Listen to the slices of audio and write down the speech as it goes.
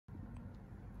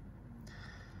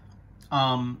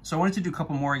So I wanted to do a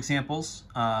couple more examples.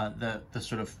 The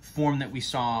sort of form that we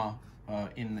saw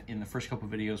in the first couple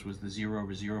of videos was the 0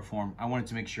 over 0 form. I wanted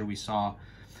to make sure we saw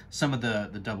some of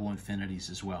the double infinities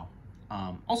as well.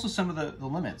 Also some of the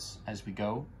limits as we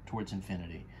go towards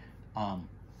infinity.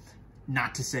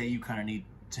 Not to say you kind of need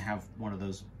to have one of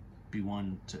those be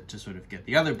one to sort of get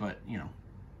the other, but you know,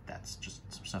 that's just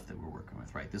some stuff that we're working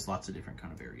with, right? There's lots of different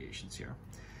kind of variations here.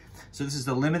 So this is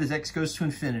the limit as x goes to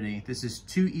infinity. This is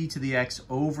 2e to the x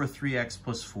over 3x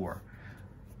plus 4.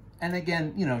 And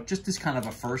again, you know, just as kind of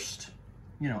a first,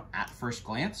 you know, at first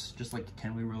glance, just like,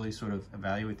 can we really sort of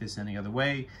evaluate this any other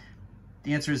way?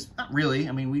 The answer is not really.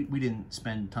 I mean, we didn't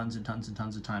spend tons and tons and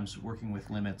tons of times working with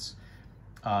limits.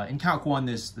 In Calc 1,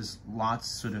 there's lots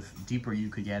sort of deeper you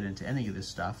could get into any of this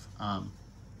stuff.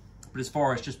 But as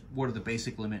far as just what are the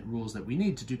basic limit rules that we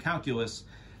need to do calculus,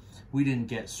 we didn't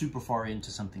get super far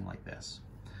into something like this.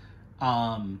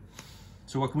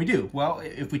 So what can we do? Well,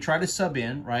 if we try to sub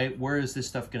in, right, where is this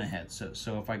stuff going to head?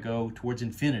 So if I go towards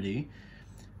infinity,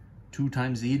 2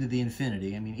 times e to the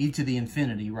infinity, I mean, e to the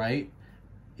infinity, right,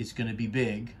 it's going to be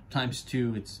big. Times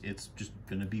 2, it's just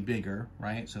going to be bigger,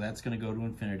 right? So that's going to go to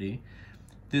infinity.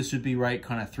 This would be, right,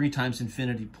 kind of 3 times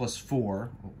infinity plus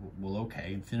 4. Well,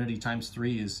 okay, infinity times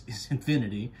 3 is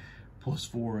infinity. Plus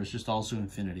 4 is just also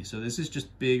infinity. So this is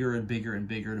just bigger and bigger and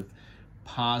bigger to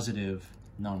positive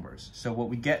numbers. So what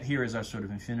we get here is our sort of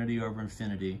infinity over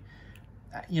infinity.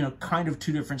 You know, kind of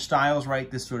two different styles, right?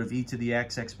 This sort of e to the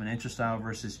x exponential style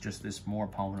versus just this more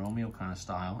polynomial kind of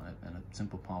style, and a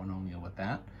simple polynomial with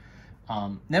that.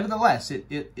 Nevertheless,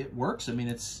 it works. I mean,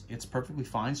 it's perfectly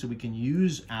fine. So we can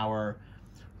use our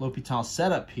L'Hopital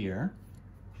setup here.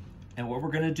 And what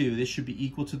we're going to do, this should be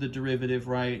equal to the derivative,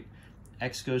 right?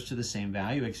 X goes to the same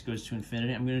value, x goes to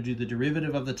infinity. I'm going to do the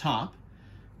derivative of the top,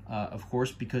 of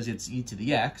course, because it's e to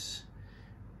the x.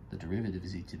 The derivative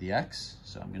is e to the x,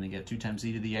 so I'm going to get 2 times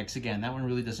e to the x again. That one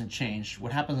really doesn't change.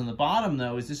 What happens on the bottom,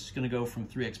 though, is this is going to go from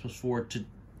 3x plus 4 to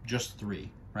just 3,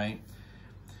 right?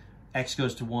 X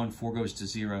goes to 1, 4 goes to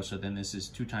 0, so then this is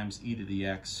 2 times e to the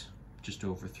x just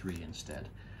over 3 instead.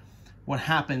 What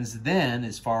happens then,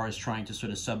 as far as trying to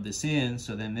sort of sub this in,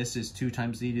 so then this is 2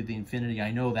 times e to the infinity.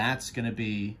 I know that's going to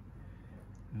be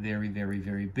very, very,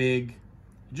 very big.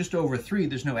 Just over 3,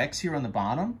 there's no x here on the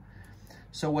bottom.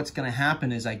 So what's going to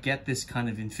happen is I get this kind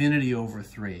of infinity over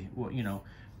 3. Well, you know,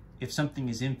 if something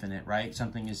is infinite, right,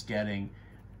 something is getting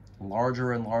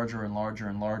larger and larger and larger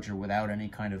and larger without any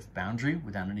kind of boundary,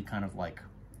 without any kind of like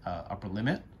upper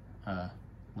limit,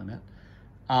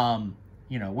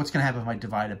 you know, what's going to happen if I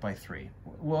divide it by 3?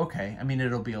 Well, okay, I mean,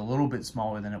 it'll be a little bit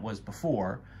smaller than it was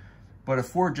before, but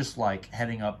if we're just like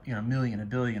heading up, you know, a million, a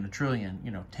billion, a trillion,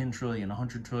 you know, 10 trillion,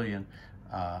 100 trillion,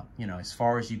 you know, as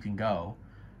far as you can go,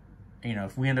 you know,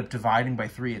 if we end up dividing by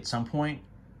 3 at some point,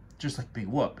 just like big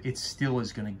whoop, it still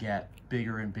is going to get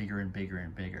bigger and bigger and bigger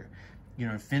and bigger. You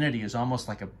know, infinity is almost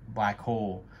like a black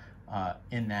hole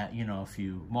in that, you know, if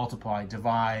you multiply,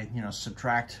 divide, you know,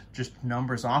 subtract just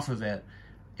numbers off of it,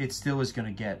 it still is going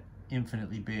to get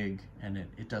infinitely big, and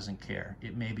it doesn't care.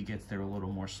 It maybe gets there a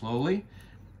little more slowly,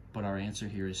 but our answer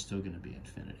here is still going to be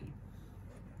infinity.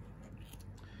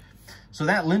 So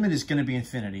that limit is going to be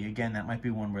infinity. Again, that might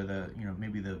be one where the, you know,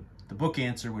 maybe the book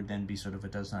answer would then be sort of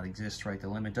it does not exist, right? The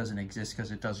limit doesn't exist because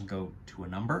it doesn't go to a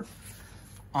number.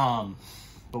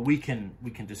 But we can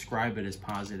describe it as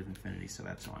positive infinity, so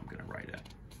that's how I'm going to write it.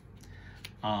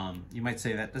 You might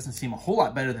say that doesn't seem a whole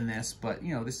lot better than this, but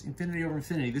you know, this infinity over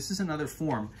infinity, this is another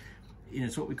form. You know,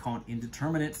 it's what we call an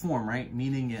indeterminate form, right?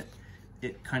 Meaning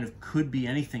it kind of could be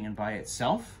anything, and by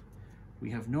itself,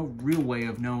 we have no real way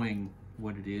of knowing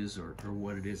what it is or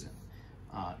what it isn't.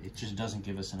 It just doesn't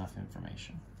give us enough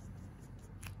information.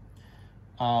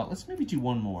 Let's maybe do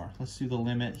one more. Let's do the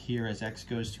limit here as x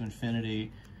goes to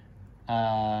infinity.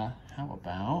 How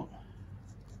about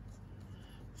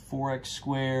 4x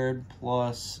squared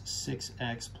plus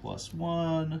 6x plus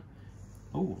 1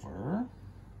 over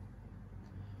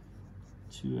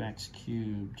 2x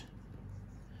cubed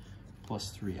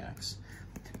plus 3x.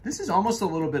 This is almost a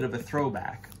little bit of a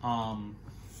throwback.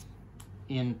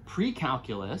 In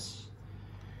pre-calculus,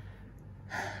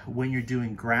 when you're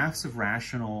doing graphs of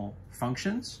rational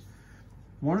functions,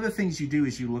 one of the things you do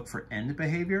is you look for end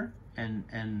behavior, and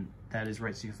that is,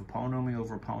 right, so you have a polynomial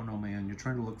over a polynomial, and you're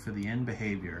trying to look for the end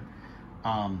behavior.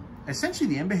 Essentially,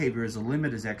 the end behavior is a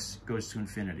limit as x goes to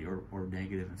infinity, or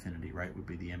negative infinity, right, would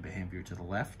be the end behavior to the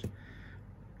left.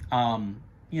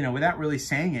 You know, without really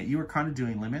saying it, you were kind of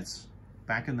doing limits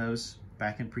back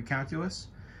in pre-calculus.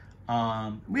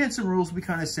 We had some rules. We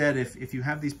kind of said if you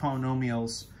have these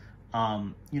polynomials,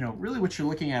 you know, really what you're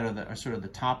looking at are sort of the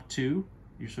top two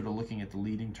you're sort of looking at the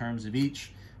leading terms of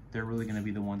each. They're really going to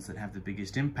be the ones that have the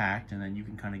biggest impact, and then you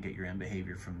can kind of get your end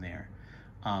behavior from there.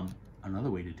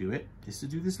 Another way to do it is to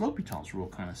do this L'Hopital's rule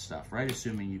kind of stuff, right?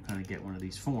 Assuming you kind of get one of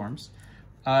these forms.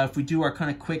 If we do our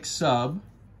kind of quick sub,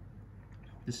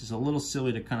 this is a little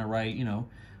silly to kind of write, you know,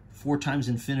 4 times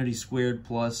infinity squared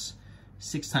plus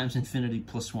 6 times infinity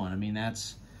plus 1. I mean,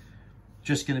 that's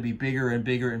just going to be bigger and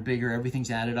bigger and bigger.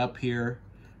 Everything's added up here,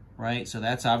 right? So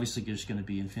that's obviously just going to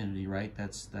be infinity, right?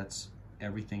 That's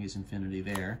everything is infinity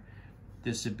there.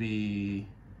 This would be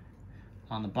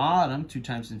on the bottom, 2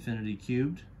 times infinity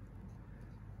cubed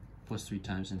plus 3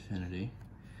 times infinity,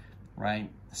 right?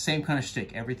 Same kind of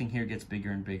shtick. Everything here gets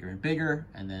bigger and bigger and bigger,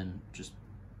 and then just,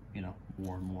 you know,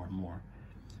 more and more and more.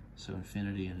 So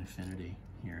infinity and infinity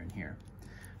here and here.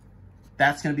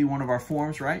 That's going to be one of our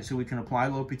forms, right? So we can apply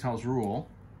L'Hopital's rule.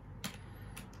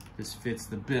 This fits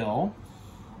the bill.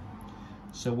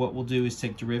 So what we'll do is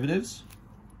take derivatives.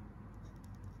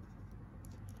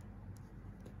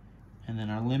 And then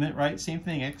our limit, right? Same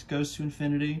thing, x goes to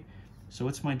infinity. So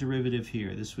what's my derivative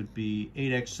here? This would be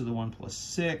 8x to the 1 plus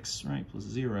 6, right? Plus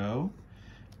 0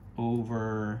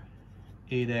 over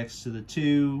 8x to the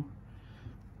 2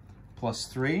 plus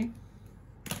 3.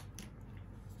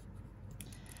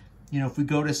 You know, if we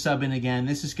go to sub in again,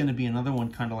 this is going to be another one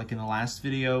kind of like in the last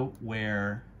video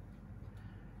where,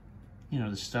 you know,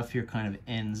 the stuff here kind of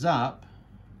ends up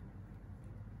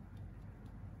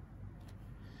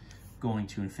going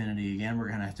to infinity again. We're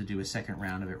going to have to do a second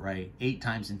round of it, right? 8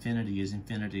 times infinity is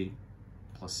infinity,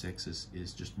 plus 6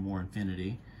 is just more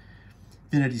infinity.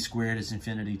 Infinity squared is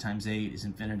infinity, times 8 is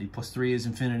infinity, plus 3 is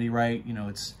infinity, right? You know,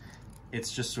 it's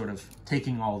just sort of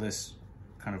taking all this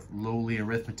kind of lowly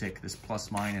arithmetic, this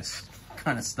plus minus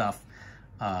kind of stuff,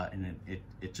 and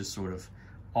it just sort of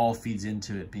all feeds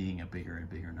into it being a bigger and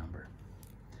bigger number.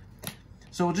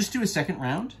 So we'll just do a second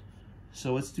round.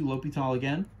 So let's do L'Hopital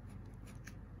again.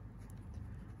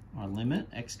 Our limit,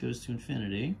 x goes to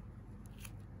infinity.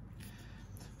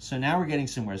 So now we're getting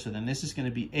somewhere. So then this is going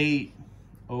to be 8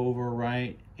 over,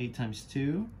 right, 8 times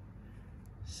 2,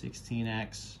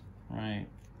 16x, right?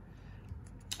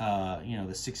 You know,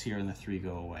 the 6 here and the 3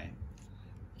 go away.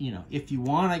 You know, if you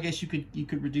want, I guess you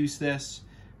could reduce this.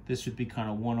 This would be kind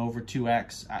of 1 over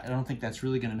 2x. I don't think that's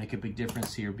really going to make a big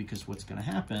difference here, because what's going to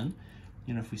happen,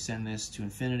 you know, if we send this to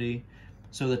infinity,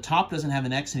 so the top doesn't have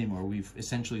an x anymore. We've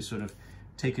essentially sort of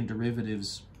taken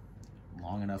derivatives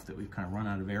long enough that we've kind of run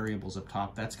out of variables up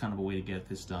top. That's kind of a way to get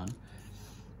this done.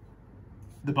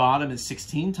 The bottom is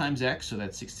 16 times x, so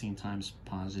that's 16 times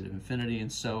positive infinity.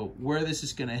 And so where this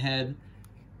is going to head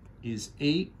is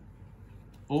 8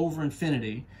 over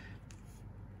infinity.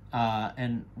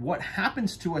 And what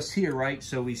happens to us here, right?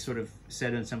 So we sort of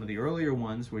said in some of the earlier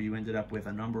ones where you ended up with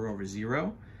a number over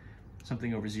 0,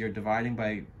 something over 0 dividing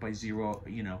by 0,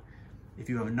 you know, if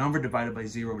you have a number divided by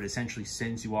 0, it essentially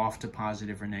sends you off to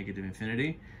positive or negative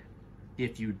infinity.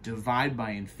 If you divide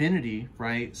by infinity,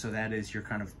 right, so that is your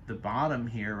kind of the bottom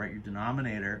here, right, your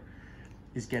denominator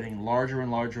is getting larger and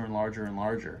larger and larger and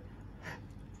larger.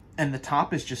 And the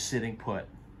top is just sitting put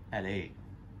at 8.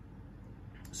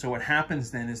 So what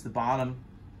happens then is the bottom,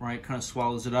 right, kind of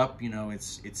swallows it up. You know,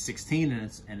 it's 16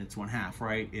 and it's 1/2,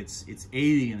 right? It's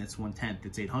 80 and it's 1/10.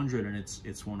 It's 800 and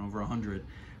it's 1 over 100.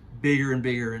 Bigger and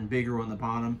bigger and bigger on the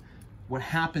bottom. What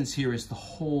happens here is the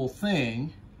whole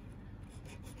thing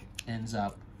ends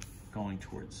up going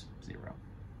towards 0,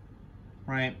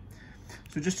 right?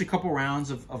 So just a couple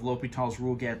rounds of L'Hopital's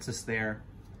rule gets us there,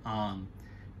 and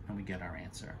we get our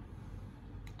answer.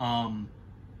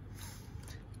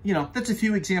 You know, that's a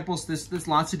few examples. There's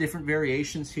lots of different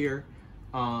variations here.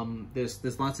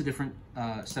 There's lots of different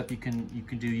stuff you can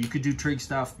do. You could do trig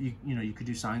stuff. You know, you could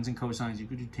do sines and cosines. You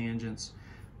could do tangents,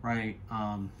 right?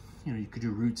 You know, you could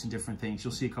do roots and different things.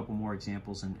 You'll see a couple more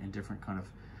examples and different kind of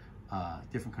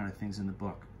things in the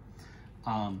book.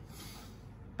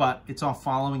 But it's all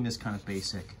following this kind of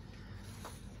basic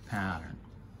pattern.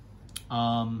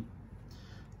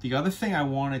 The other thing I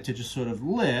wanted to just sort of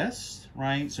list,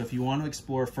 right? So if you want to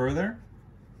explore further,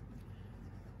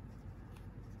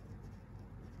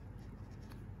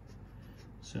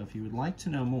 so if you would like to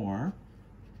know more,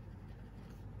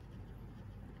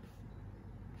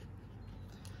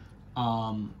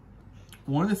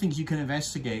 one of the things you can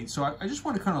investigate, so I just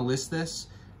want to kind of list this.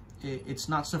 It's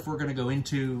not stuff we're going to go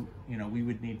into. You know, we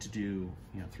would need to do,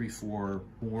 you know, 3, 4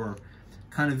 more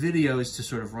kind of videos to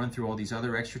sort of run through all these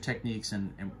other extra techniques,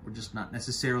 and we're just not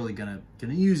necessarily gonna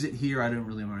use it here. I don't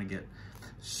really want to get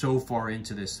so far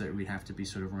into this that we'd have to be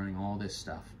sort of running all this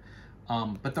stuff.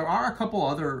 But there are a couple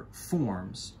other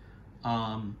forms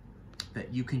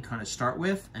that you can kind of start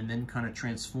with and then kind of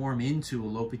transform into a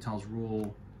L'Hopital's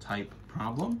rule type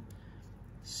problem.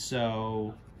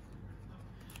 So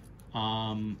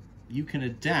you can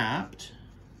adapt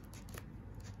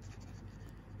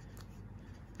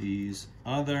these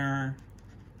other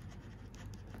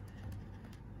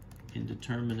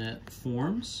indeterminate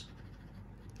forms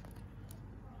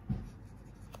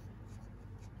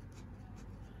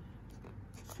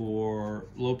for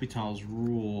L'Hopital's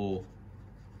rule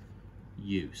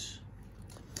use.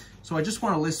 So I just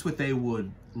want to list what they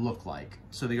would look like.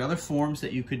 So the other forms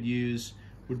that you could use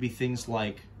would be things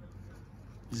like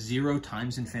 0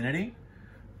 times infinity,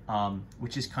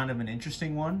 which is kind of an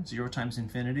interesting one, 0 times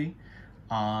infinity.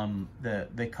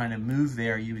 The kind of move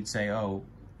there, you would say, oh,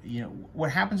 you know,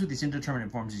 what happens with these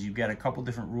indeterminate forms is you get a couple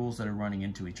different rules that are running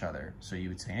into each other. So you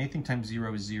would say anything times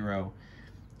 0 is 0.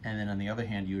 And then on the other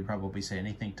hand, you would probably say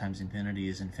anything times infinity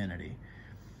is infinity.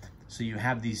 So you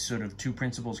have these sort of two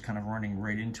principles kind of running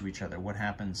right into each other. What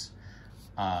happens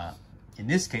in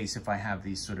this case if I have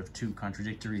these sort of two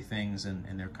contradictory things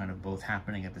and they're kind of both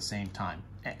happening at the same time?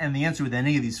 And the answer with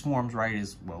any of these forms, right,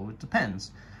 is, well, it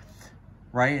depends,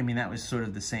 right? I mean, that was sort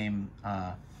of the same,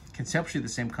 conceptually the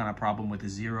same kind of problem with the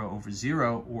 0 over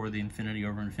 0 or the infinity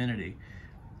over infinity.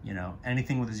 You know,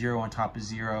 anything with a 0 on top is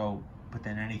 0, but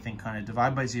then anything kind of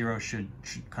divided by 0 should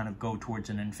kind of go towards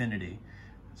an infinity.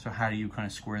 So how do you kind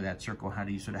of square that circle? How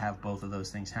do you sort of have both of those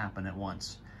things happen at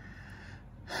once?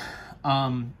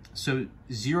 So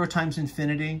 0 times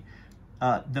infinity,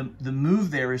 the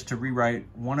move there is to rewrite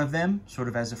one of them sort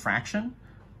of as a fraction.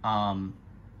 And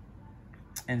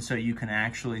so you can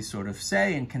actually sort of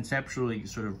say, and conceptually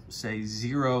sort of say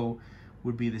 0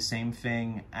 would be the same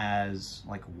thing as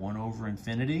like 1 over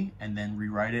infinity, and then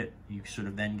rewrite it. You sort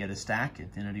of then get a stack,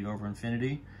 infinity over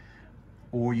infinity.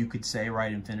 Or you could say,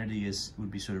 right, infinity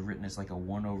would be sort of written as like a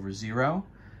 1 over 0.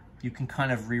 You can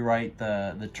kind of rewrite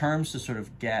the terms to sort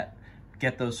of get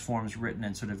those forms written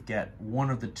and sort of get one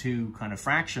of the two kind of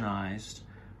fractionized,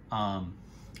 and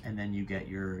then you get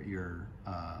your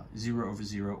 0 over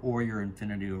 0 or your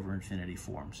infinity over infinity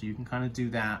form. So you can kind of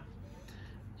do that.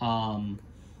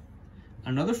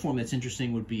 Another form that's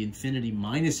interesting would be infinity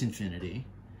minus infinity.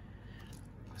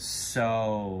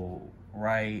 So,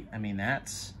 right, I mean,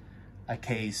 that's a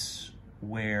case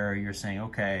where you're saying,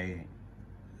 okay,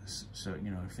 so, you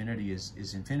know, infinity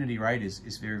is infinity, right, is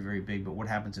very, very big, but what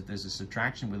happens if there's a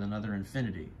subtraction with another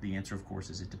infinity? The answer, of course,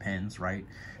 is it depends, right?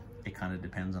 It kind of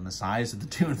depends on the size of the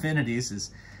two infinities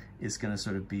is going to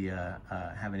sort of be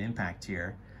have an impact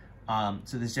here.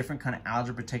 So there's different kind of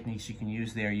algebra techniques you can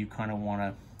use there. You kind of want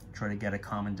to try to get a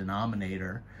common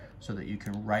denominator so that you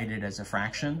can write it as a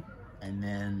fraction. And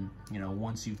then, you know,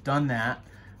 once you've done that,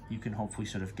 you can hopefully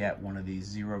sort of get one of these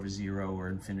 0 over 0 or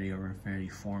infinity over infinity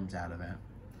forms out of it.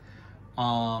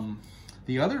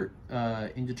 The other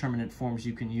indeterminate forms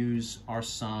you can use are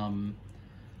some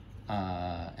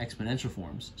exponential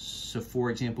forms. So for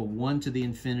example, 1 to the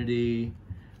infinity,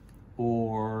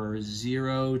 or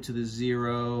 0 to the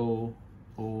 0,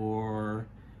 or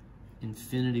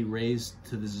infinity raised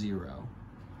to the 0.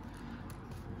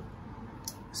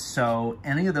 So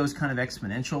any of those kind of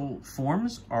exponential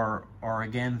forms are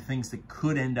again things that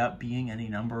could end up being any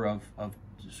number of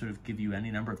sort of give you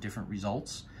any number of different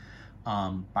results.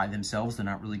 By themselves, they're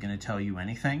not really going to tell you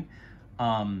anything.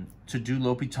 To do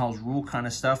L'Hopital's rule kind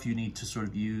of stuff, you need to sort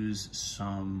of use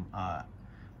some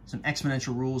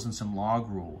exponential rules and some log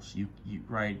rules.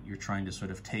 You're trying to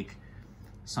sort of take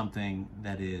something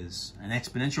that is an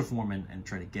exponential form and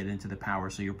try to get into the power.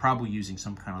 So you're probably using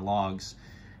some kind of logs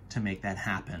to make that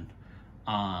happen.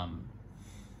 But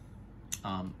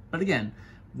again,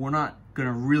 we're not going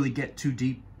to really get too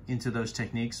deep into those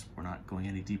techniques. We're not going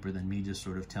any deeper than me just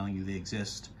sort of telling you they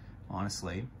exist,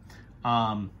 honestly.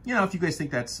 You know, if you guys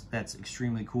think that's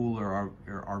extremely cool or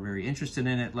are very interested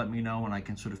in it, let me know and I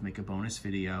can sort of make a bonus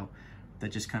video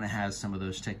that just kind of has some of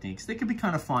those techniques. They could be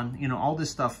kind of fun. You know, all this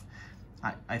stuff,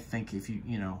 I think if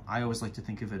you know, I always like to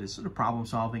think of it as sort of problem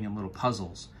solving and little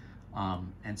puzzles.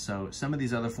 And so some of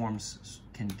these other forms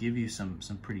can give you some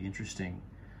pretty interesting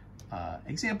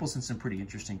examples and some pretty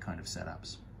interesting kind of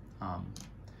setups.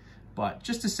 But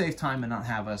just to save time and not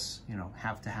have us, you know,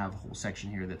 have to have a whole section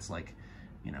here that's like,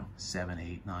 you know, 7,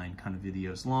 8, 9 kind of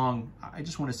videos long. I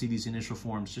just want to see these initial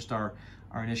forms, just our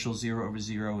initial 0 over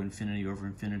 0, infinity over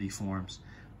infinity forms.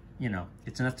 You know,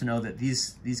 it's enough to know that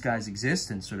these guys exist,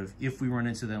 and sort of if we run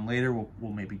into them later,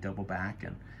 we'll maybe double back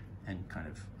and kind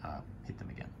of hit them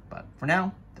again. But for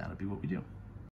now, that'll be what we do.